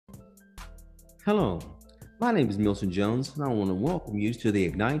Hello, my name is Milton Jones, and I want to welcome you to the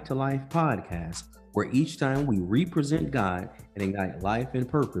Ignite to Life podcast, where each time we represent God and ignite life and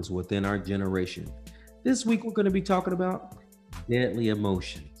purpose within our generation. This week, we're going to be talking about deadly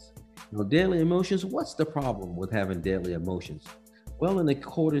emotions. Now, deadly emotions, what's the problem with having deadly emotions? Well, in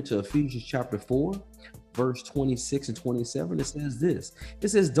according to Ephesians chapter 4, verse 26 and 27, it says this. It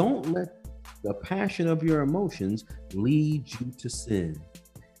says, don't let the passion of your emotions lead you to sin.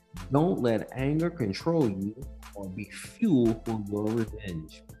 Don't let anger control you or be fuel for your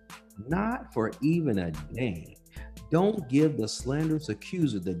revenge. Not for even a day. Don't give the slanderous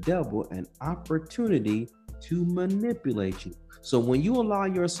accuser, the devil, an opportunity to manipulate you. So when you allow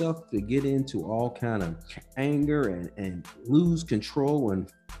yourself to get into all kind of anger and lose control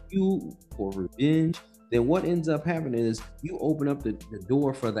and fuel for revenge, then what ends up happening is you open up the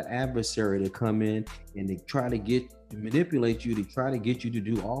door for the adversary to come in and they try to manipulate you, to try to get you to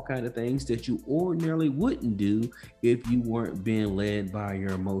do all kind of things that you ordinarily wouldn't do if you weren't being led by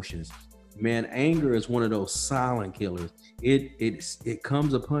your emotions. Man, anger is one of those silent killers. It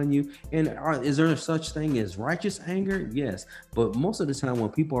comes upon you. And is there such thing as righteous anger? Yes, but most of the time when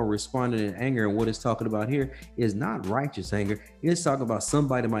people are responding in anger, and what it's talking about here is not righteous anger. It's talking about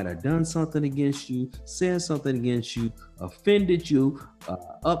somebody might have done something against you, said something against you, offended you,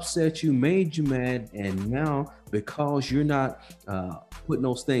 upset you, made you mad, and now because you're not putting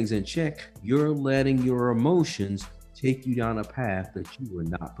those things in check, you're letting your emotions take you down a path that you were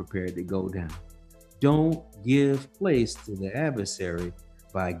not prepared to go down. Don't give place to the adversary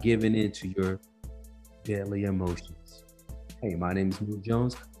by giving in to your deadly emotions. Hey, my name is Neil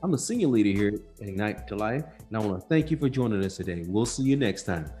Jones. I'm the senior leader here at Ignite to Life, and I want to thank you for joining us today. We'll see you next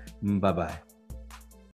time. Bye bye.